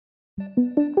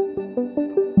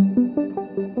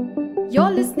You're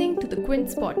listening to the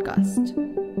Quince podcast.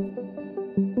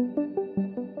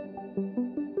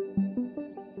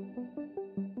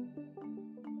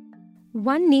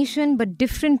 One nation but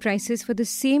different prices for the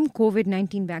same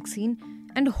COVID-19 vaccine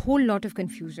and a whole lot of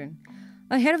confusion.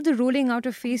 Ahead of the rolling out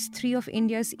of Phase 3 of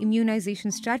India's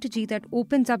immunization strategy that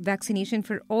opens up vaccination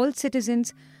for all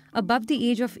citizens above the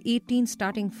age of 18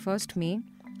 starting 1st May,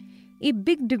 a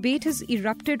big debate has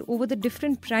erupted over the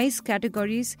different price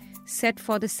categories set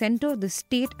for the centre, the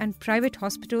state and private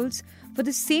hospitals for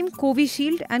the same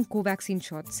Covishield and Covaxin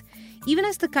shots. Even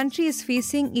as the country is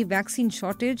facing a vaccine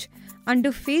shortage,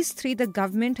 under Phase 3 the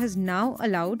government has now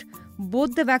allowed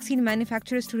both the vaccine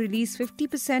manufacturers to release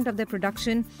 50% of their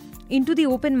production into the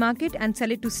open market and sell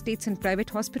it to states and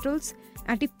private hospitals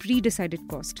at a pre-decided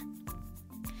cost.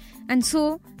 And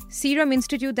so, Serum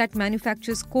Institute that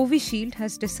manufactures Covishield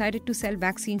has decided to sell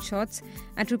vaccine shots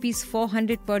at Rs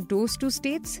 400 per dose to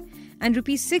states and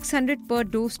Rs 600 per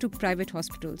dose to private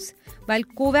hospitals, while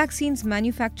Covaxin's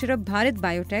manufacturer Bharat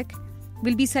Biotech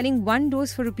will be selling one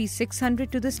dose for Rs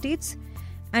 600 to the states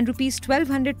and Rs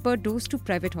 1200 per dose to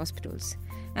private hospitals.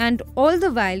 And all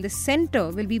the while, the centre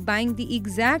will be buying the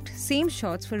exact same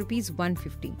shots for Rs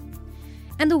 150.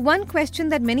 And the one question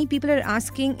that many people are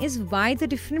asking is why the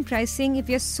different pricing if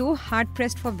we are so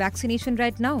hard-pressed for vaccination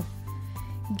right now?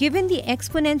 Given the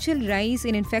exponential rise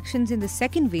in infections in the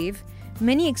second wave,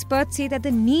 many experts say that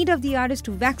the need of the hour is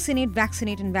to vaccinate.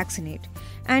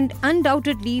 And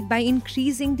undoubtedly, by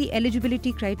increasing the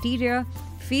eligibility criteria,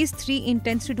 Phase 3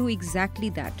 intends to do exactly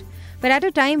that. But at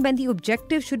a time when the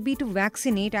objective should be to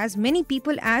vaccinate as many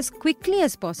people as quickly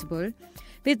as possible,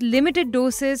 with limited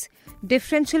doses,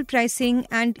 differential pricing,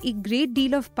 and a great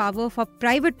deal of power for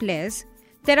private players,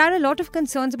 there are a lot of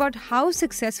concerns about how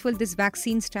successful this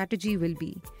vaccine strategy will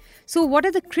be. So what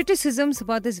are the criticisms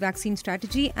about this vaccine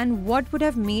strategy and what would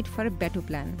have made for a better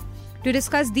plan? To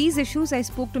discuss these issues, I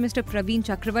spoke to Mr. Praveen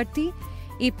Chakravarti,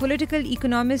 a political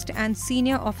economist and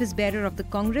senior office bearer of the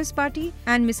Congress Party,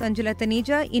 and Ms. Anjula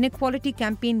Taneja, Inequality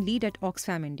Campaign Lead at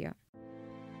Oxfam India.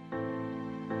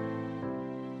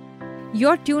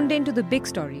 You're tuned in to The Big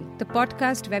Story, the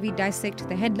podcast where we dissect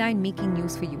the headline making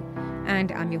news for you.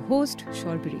 And I'm your host,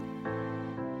 Shorbari.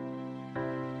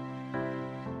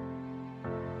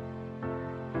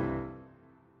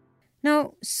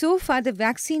 Now, so far the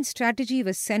vaccine strategy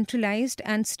was centralized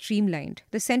and streamlined.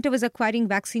 The centre was acquiring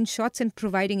vaccine shots and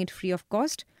providing it free of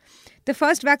cost. The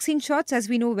first vaccine shots, as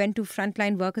we know, went to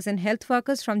frontline workers and health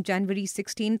workers from January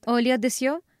 16th earlier this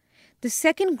year. The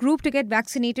second group to get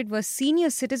vaccinated were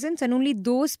senior citizens and only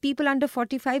those people under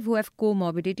 45 who have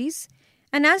comorbidities.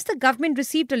 And as the government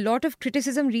received a lot of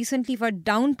criticism recently for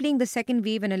downplaying the second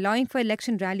wave and allowing for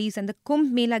election rallies and the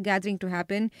Kumbh Mela gathering to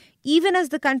happen, even as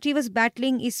the country was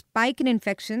battling a spike in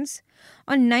infections,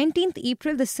 on 19th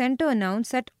April, the centre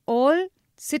announced that all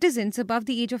citizens above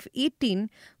the age of 18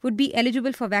 would be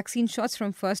eligible for vaccine shots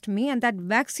from 1st May and that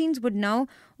vaccines would now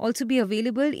also be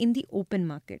available in the open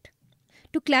market.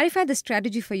 To clarify the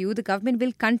strategy for you, the government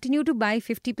will continue to buy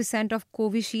 50% of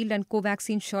Covishield and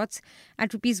Covaxin shots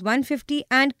at Rs 150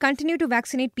 and continue to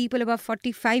vaccinate people above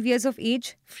 45 years of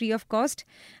age free of cost.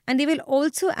 And they will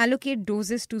also allocate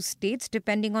doses to states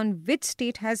depending on which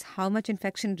state has how much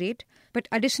infection rate. But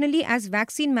additionally, as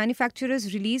vaccine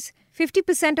manufacturers release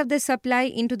 50% of their supply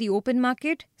into the open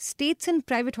market, states and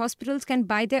private hospitals can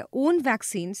buy their own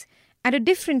vaccines at a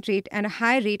different rate and a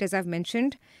higher rate, as I've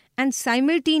mentioned, and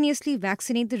simultaneously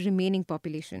vaccinate the remaining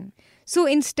population. So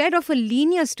instead of a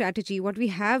linear strategy, what we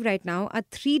have right now are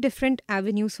three different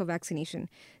avenues for vaccination: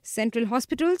 central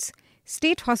hospitals,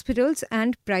 state hospitals,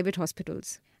 and private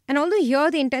hospitals. And although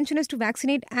here the intention is to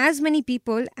vaccinate as many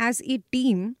people as a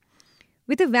team,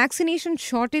 with a vaccination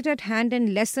shortage at hand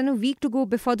and less than a week to go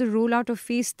before the rollout of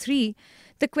Phase 3,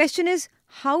 the question is,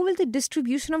 how will the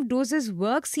distribution of doses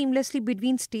work seamlessly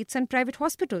between states and private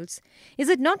hospitals? Is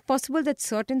it not possible that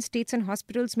certain states and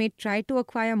hospitals may try to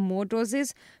acquire more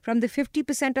doses from the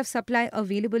 50% of supply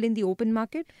available in the open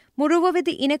market? Moreover, with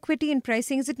the inequity in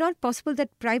pricing, is it not possible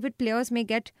that private players may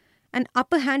get an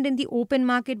upper hand in the open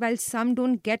market while some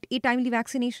don't get a timely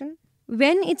vaccination?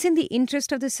 When it's in the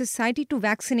interest of the society to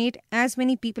vaccinate as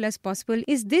many people as possible,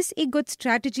 is this a good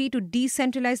strategy to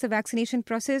decentralize the vaccination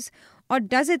process, or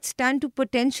does it stand to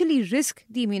potentially risk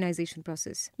the immunization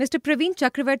process? Mr. Praveen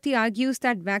Chakravarti argues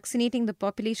that vaccinating the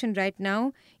population right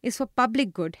now is for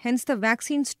public good. Hence, the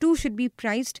vaccines too should be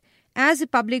priced as a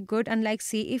public good, unlike,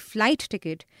 say, a flight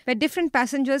ticket, where different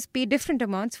passengers pay different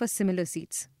amounts for similar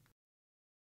seats.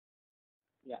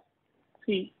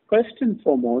 See, first and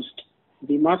foremost,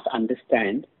 we must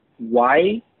understand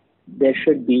why there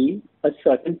should be a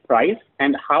certain price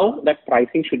and how that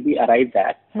pricing should be arrived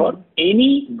at for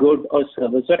any good or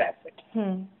service or asset.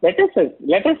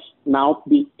 Let us now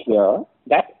be clear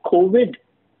that COVID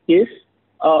is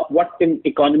what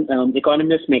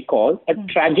economists may call a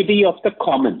tragedy of the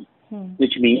common,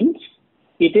 which means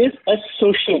it is a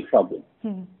social problem.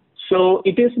 So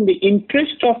it is in the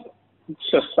interest of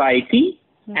society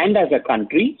and as a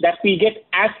country that we get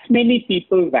as many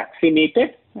people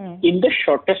vaccinated in the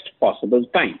shortest possible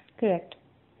time. Correct.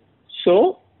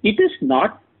 So it is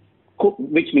not,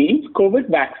 which means COVID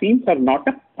vaccines are not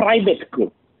a private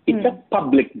good. It's a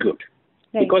public good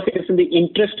because it is in the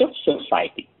interest of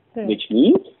society, which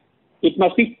means it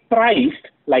must be priced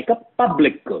like a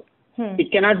public good.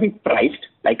 It cannot be priced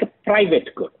like a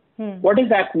private good. What does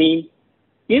that mean?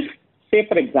 If, say,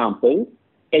 for example,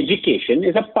 education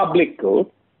is a public good,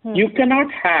 you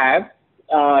cannot have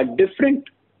different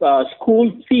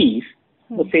school fees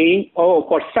saying, oh,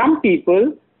 for some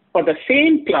people, for the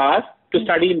same class, to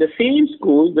study in the same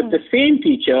school with the same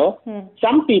teacher,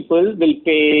 some people will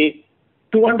pay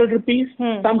 200 rupees,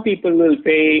 some people will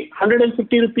pay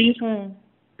 150 rupees.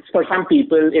 For some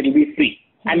people, it will be free.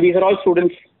 And these are all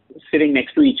students sitting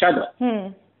next to each other.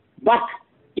 But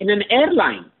in an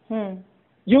airline,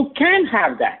 you can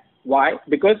have that. Why?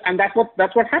 Because, and that's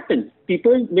what happens.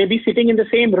 People may be sitting in the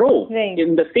same row,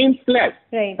 in the same flat,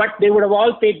 but they would have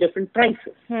all paid different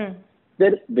prices.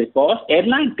 Because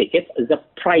airline tickets is a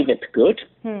private good,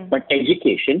 but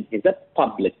education is a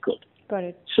public good. Got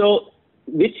it. So,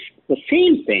 which the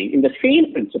same thing, in the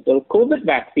same principle, COVID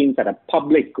vaccines are a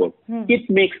public good. It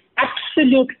makes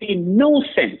absolutely no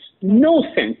sense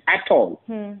at all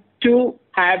to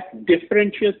have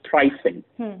differential pricing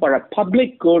for a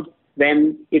public good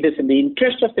when it is in the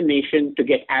interest of the nation to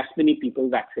get as many people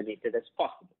vaccinated as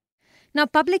possible. Now,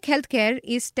 public health care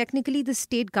is technically the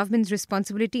state government's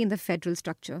responsibility in the federal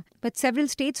structure. But several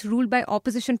states ruled by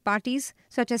opposition parties,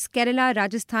 such as Kerala,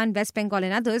 Rajasthan, West Bengal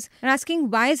and others, are asking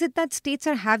why is it that states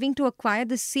are having to acquire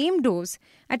the same dose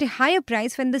at a higher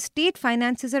price when the state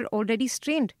finances are already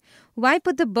strained? Why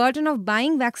put the burden of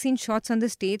buying vaccine shots on the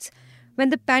states when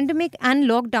the pandemic and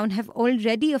lockdown have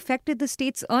already affected the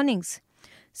state's earnings?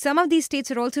 Some of these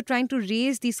states are also trying to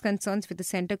raise these concerns with the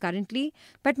centre currently.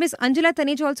 But Ms. Anjala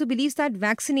Taneja also believes that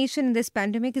vaccination in this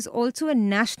pandemic is also a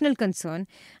national concern.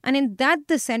 And in that,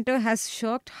 the centre has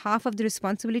shirked half of the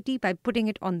responsibility by putting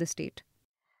it on the state.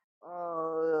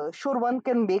 Sure, one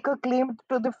can make a claim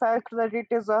to the fact that it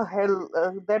is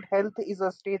that health is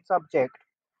a state subject.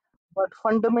 But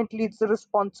fundamentally, it's the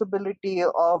responsibility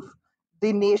of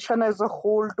the nation as a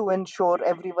whole to ensure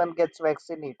everyone gets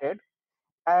vaccinated.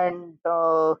 And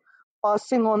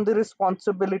passing on the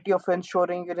responsibility of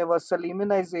ensuring universal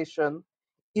immunization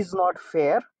is not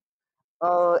fair,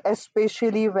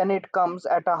 especially when it comes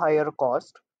at a higher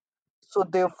cost. So,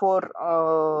 therefore,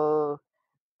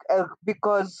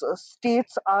 because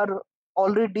states are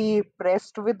already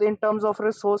pressed with in terms of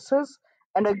resources,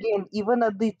 and again, even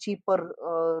at the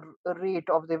cheaper rate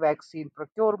of the vaccine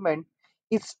procurement,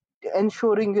 it's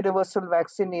ensuring universal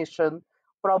vaccination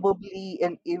probably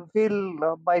it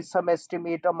will by some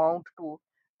estimate amount to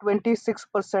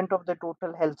 26% of the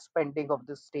total health spending of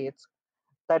the states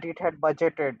that it had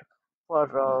budgeted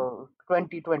for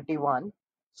 2021.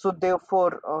 So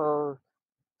therefore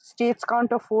states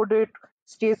can't afford it.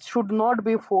 States should not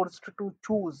be forced to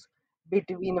choose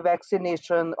between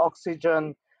vaccination,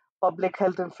 oxygen, public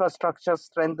health infrastructure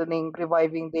strengthening,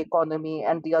 reviving the economy,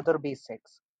 and the other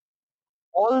basics.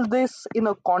 All this in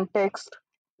a context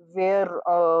where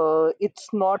it's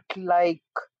not like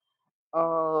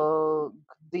uh,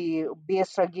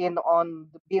 based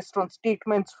on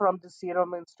statements from the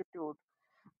Serum Institute.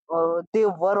 They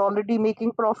were already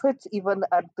making profits even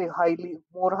at the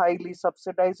more highly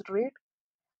subsidized rate.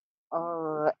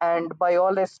 And by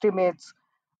all estimates,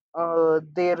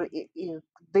 there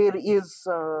is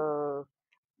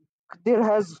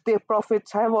their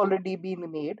profits have already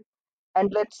been made.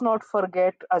 And let's not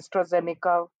forget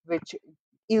AstraZeneca, which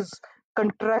is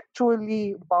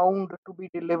contractually bound to be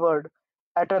delivered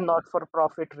at a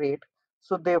not-for-profit rate.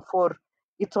 So therefore,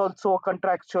 it's also a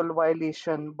contractual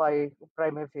violation by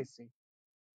prima facie.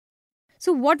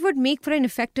 So what would make for an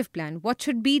effective plan? What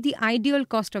should be the ideal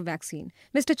cost of vaccine?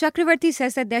 Mr. Chakravarti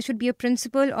says that there should be a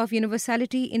principle of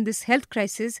universality in this health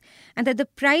crisis and that the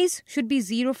price should be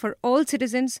zero for all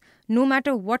citizens, no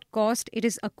matter what cost it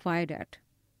is acquired at.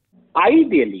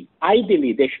 Ideally,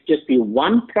 there should just be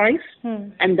one price,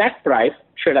 and that price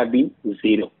should have been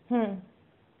zero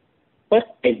for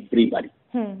everybody.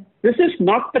 This is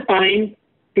not the time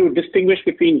to distinguish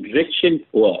between rich and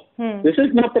poor. This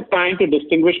is not the time to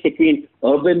distinguish between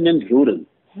urban and rural.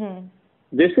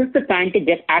 This is the time to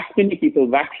get as many people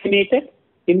vaccinated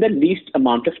in the least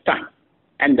amount of time.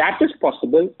 And that is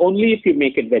possible only if you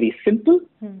make it very simple,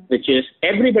 which is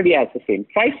everybody has the same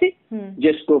pricing,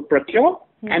 just go procure,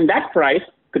 and that price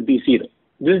could be zero.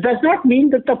 This does not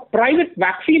mean that the private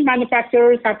vaccine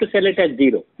manufacturers have to sell it at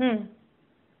zero.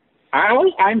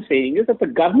 All I'm saying is that the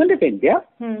government of India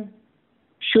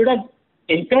should have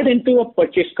entered into a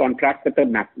purchase contract with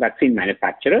the vaccine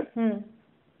manufacturer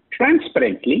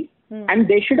transparently, and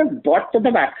they should have bought the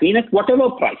vaccine at whatever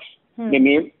price. They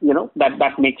may,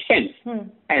 that makes sense.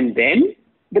 And then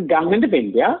the government of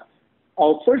India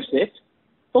offers it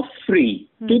for free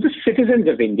to the citizens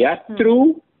of India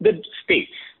through the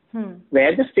states,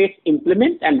 where the states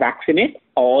implement and vaccinate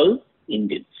all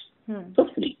Indians for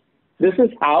free. This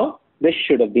is how this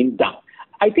should have been done.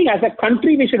 I think as a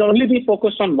country, we should only be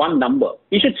focused on one number.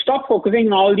 We should stop focusing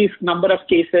on all these number of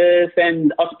cases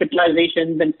and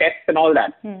hospitalizations and tests and all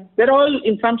that. They're all,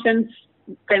 in some sense,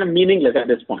 kind of meaningless at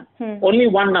this point. Only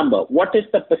one number. What is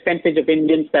the percentage of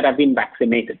Indians that have been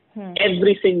vaccinated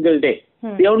every single day?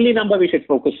 The only number we should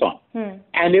focus on.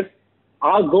 And if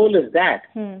our goal is that,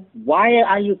 why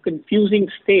are you confusing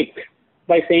states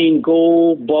by saying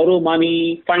go borrow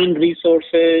money, find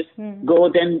resources,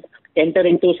 go then enter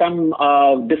into some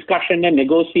discussion and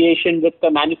negotiation with the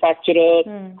manufacturer,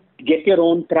 get your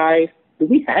own price? Do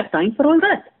we have time for all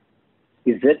that?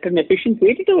 Is that an efficient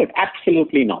way to do it?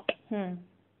 Absolutely not.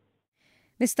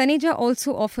 Ms. Taneja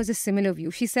also offers a similar view.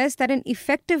 She says that an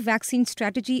effective vaccine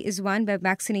strategy is one where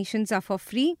vaccinations are for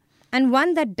free and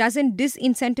one that doesn't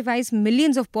disincentivize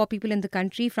millions of poor people in the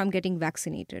country from getting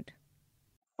vaccinated.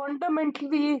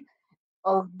 Fundamentally,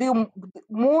 the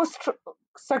most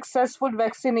successful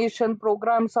vaccination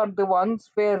programs are the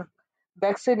ones where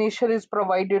vaccination is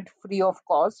provided free of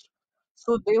cost.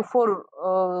 So therefore,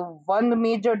 one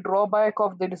major drawback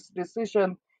of this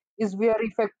decision is we are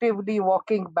effectively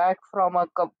walking back from a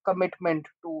commitment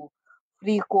to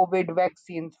free COVID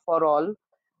vaccines for all.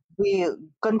 The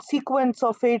consequence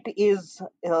of it is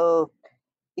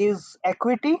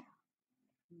equity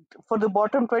for the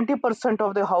bottom 20%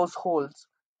 of the households.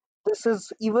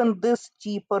 This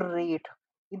cheaper rate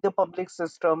in the public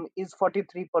system is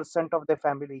 43% of the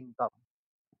family income.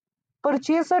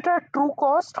 Purchase it at true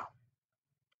cost,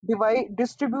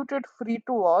 distributed free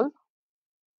to all,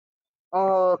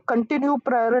 continue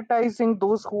prioritizing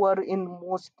those who are in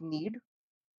most need,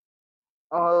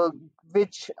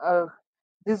 which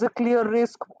there's a clear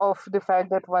risk of the fact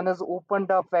that one has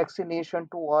opened up vaccination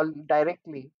to all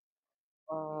directly.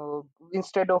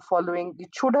 Instead of it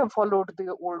should have followed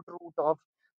the old route of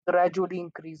gradually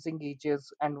increasing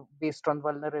ages and based on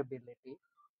vulnerability.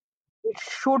 It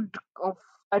should,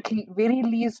 at very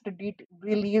least,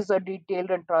 release a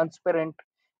detailed and transparent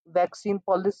vaccine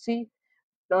policy,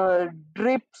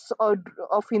 drips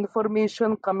of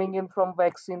information coming in from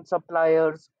vaccine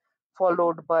suppliers,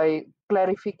 followed by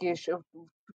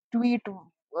tweet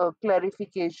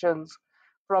clarifications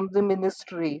from the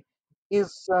ministry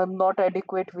is not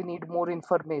adequate. We need more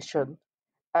information.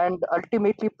 And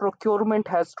ultimately, procurement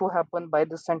has to happen by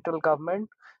the central government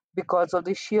because of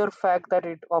the sheer fact that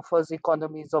it offers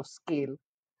economies of scale,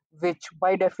 which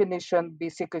by definition,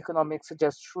 basic economics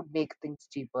suggests should make things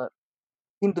cheaper.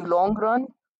 In the long run,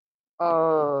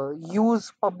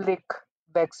 use public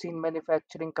vaccine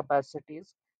manufacturing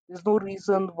capacities. There's no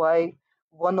reason why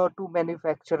one or two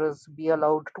manufacturers be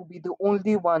allowed to be the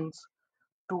only ones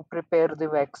to prepare the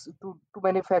vaccine, to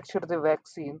manufacture the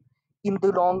vaccine in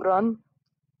the long run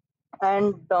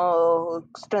and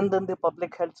strengthen the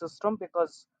public health system,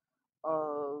 because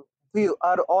we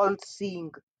are all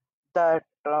seeing that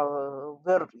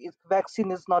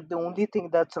vaccine is not the only thing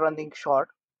that's running short.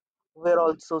 We're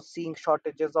also seeing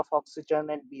shortages of oxygen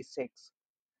and B6.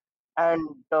 And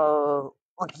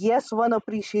yes, one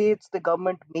appreciates the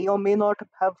government may or may not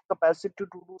have capacity to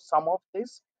do some of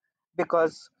this,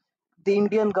 because the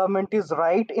Indian government is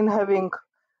right in having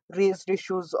raised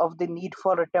issues of the need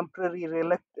for a temporary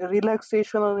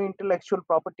relaxation on intellectual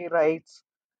property rights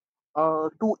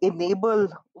to enable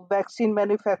vaccine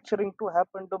manufacturing to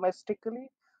happen domestically.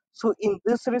 So, in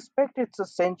this respect, it's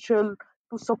essential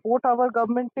to support our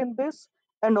government in this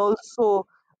and also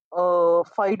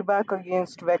fight back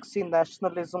against vaccine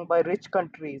nationalism by rich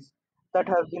countries that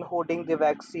have been hoarding the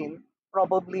vaccine.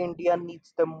 Probably India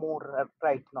needs them more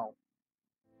right now.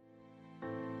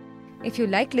 If you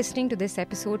like listening to this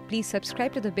episode, please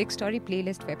subscribe to the Big Story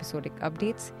playlist for episodic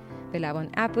updates. We're live on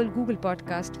Apple, Google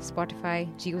Podcast,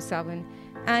 Spotify, JioSaavn,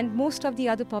 and most of the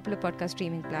other popular podcast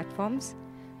streaming platforms.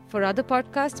 For other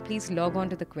podcasts, please log on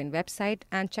to the Quint website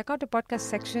and check out the podcast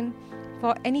section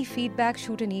For any feedback,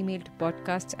 shoot an email to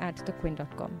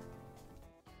podcasts@thequint.com.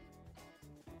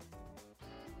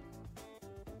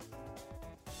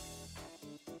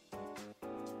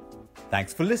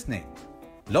 Thanks for listening.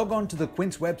 Log on to the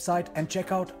Quint's website and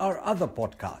check out our other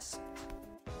podcasts.